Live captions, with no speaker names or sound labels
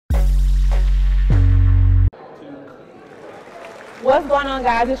What's going on,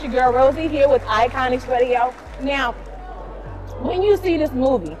 guys? It's your girl Rosii here with Iconix Radio. Now, when you see this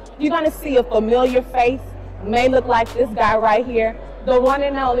movie, you're gonna see a familiar face. May look like this guy right here. The one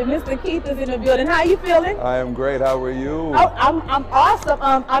and only Mr. Keith is in the building. How you feeling? I am great. How are you? Oh, I'm awesome.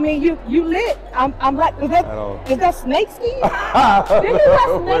 I mean, you lit. I'm like, is that snake skin? Did you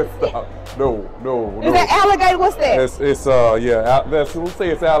have snake skin? No. Is that alligator? What's that? Let's say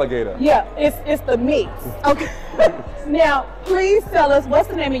it's alligator. Yeah, it's the mix. Okay. Now, please tell us what's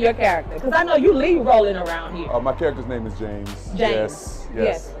the name of your character, because I know you lead rolling around here. My character's name is James. James.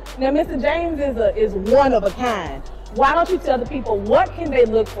 Yes. Now, Mr. James is one of a kind. Why don't you tell the people what can they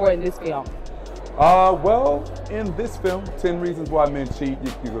look for in this film? Well, in this film, 10 Reasons Why Men Cheat,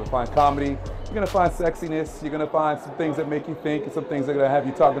 you're going to find comedy, you're going to find sexiness, you're going to find some things that make you think, and some things that are going to have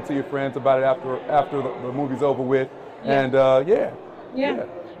you talking to your friends about it after the movie's over with. Yeah. And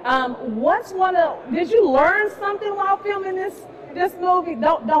did you learn something while filming this movie?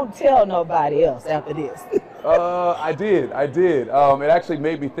 Don't tell nobody else after this. I did. It actually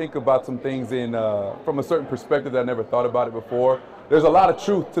made me think about some things from a certain perspective that I never thought about it before. There's a lot of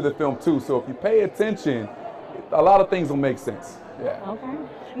truth to the film too, so if you pay attention, a lot of things will make sense. Yeah. Okay.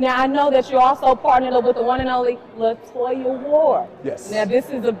 Now I know that you're also partnered up with the one and only Latoya Ward. Yes. Now this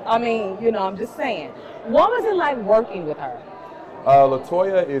is I'm just saying. What was it like working with her?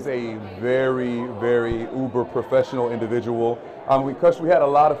 Latoya is a very, very uber professional individual. We had a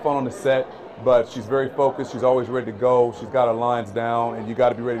lot of fun on the set, but she's very focused. She's always ready to go. She's got her lines down, and you got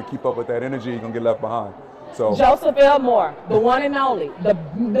to be ready to keep up with that energy. You're gonna get left behind. So Joseph Elmore, the one and only, the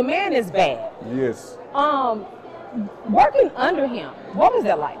man is bad. Yes. Working under him, what was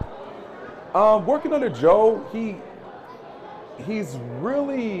that like? Working under Joe, he's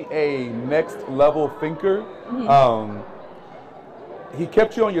really a next level thinker. Mm-hmm. He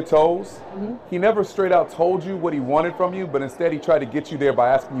kept you on your toes. Mm-hmm. He never straight out told you what he wanted from you, but instead he tried to get you there by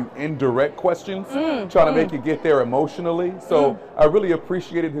asking you indirect questions, trying to make you get there emotionally. So I really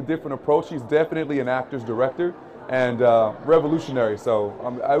appreciated his different approach. He's definitely an actor's director and revolutionary. So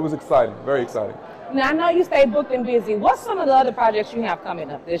it was exciting, very exciting. Now I know you stay booked and busy. What's some of the other projects you have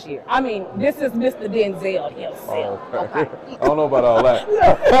coming up this year? I mean, this is Mr. Denzel himself. Oh, okay. I don't know about all that.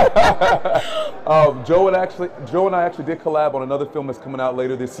 Joe and I actually did collab on another film that's coming out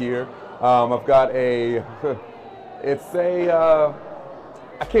later this year. I've got I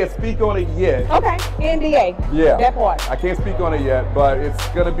can't speak on it yet. Okay, NDA. Yeah. That part. I can't speak on it yet, but it's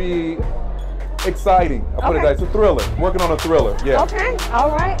gonna be exciting. It's a thriller. Working on a thriller. Yeah. Okay.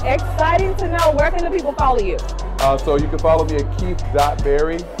 All right. Exciting to know. Where can the people follow you? So you can follow me at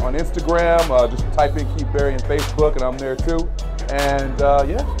Keith.Berry on Instagram. Just type in Keith Berry on Facebook, and I'm there too. And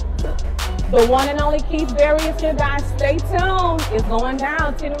The one and only Keith Berry is here, guys. Stay tuned. It's going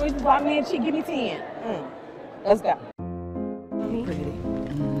down. 10 Reasons Why Men Cheat. Give me 10. Let's go. Pretty.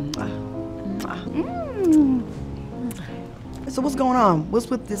 So what's going on? What's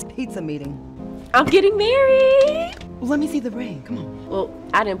with this pizza meeting? I'm getting married. Well, let me see the ring. Come on. Well,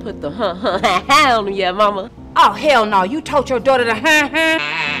 I didn't put the on you yet, Mama. Oh, hell no. You told your daughter to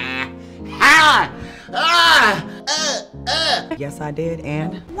Yes, I did,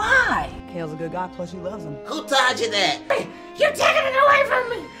 and? Why? Kale's a good guy, plus she loves him. Who taught you that? You're taking it away from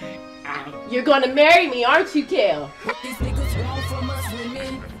me. You're gonna marry me, aren't you, Kale? What these niggas want from us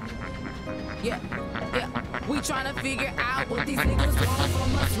women. Yeah. We tryna figure out what these niggas want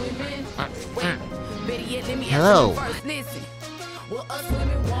from us women. Wait, better yet, let me ask you first. Listen, what us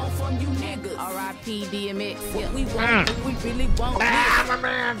women want from you niggas? R.I.P. DMX. What we want, what we really want. I'm a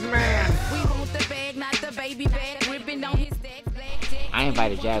man's man. We want the bag, not the baby bag. Ripping on his stacks, blackjack. I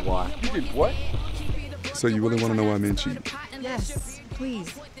invited Jaguar. You did what? So you really want to know why men cheat? Yes,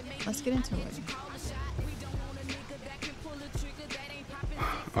 please. Let's get into it.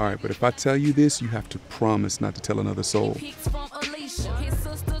 All right, but if I tell you this, you have to promise not to tell another soul. His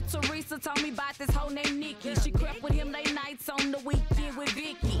sister Teresa told me about this whole named Nikki. She crept with him late nights on the weekend with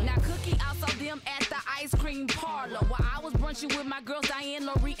Vicky. Now Cookie also them at the ice cream parlor while I was brunching with my girls Diane,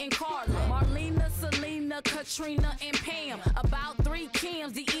 Lori, and Carla. Marlena, Selena, Katrina, and Pam. About 3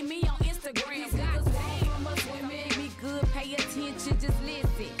 Kims DM me on Instagram. Niggas want from us women. Be good, pay attention, just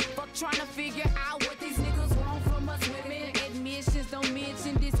listen. Fuck trying to figure out what these niggas want from us women. Admissions don't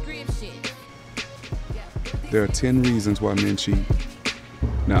mention description. There are 10 reasons why men cheat.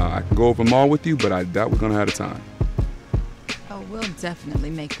 Now, I can go over them all with you, but I doubt we're going to have the time. Oh, we'll definitely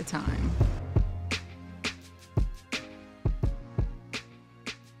make the time.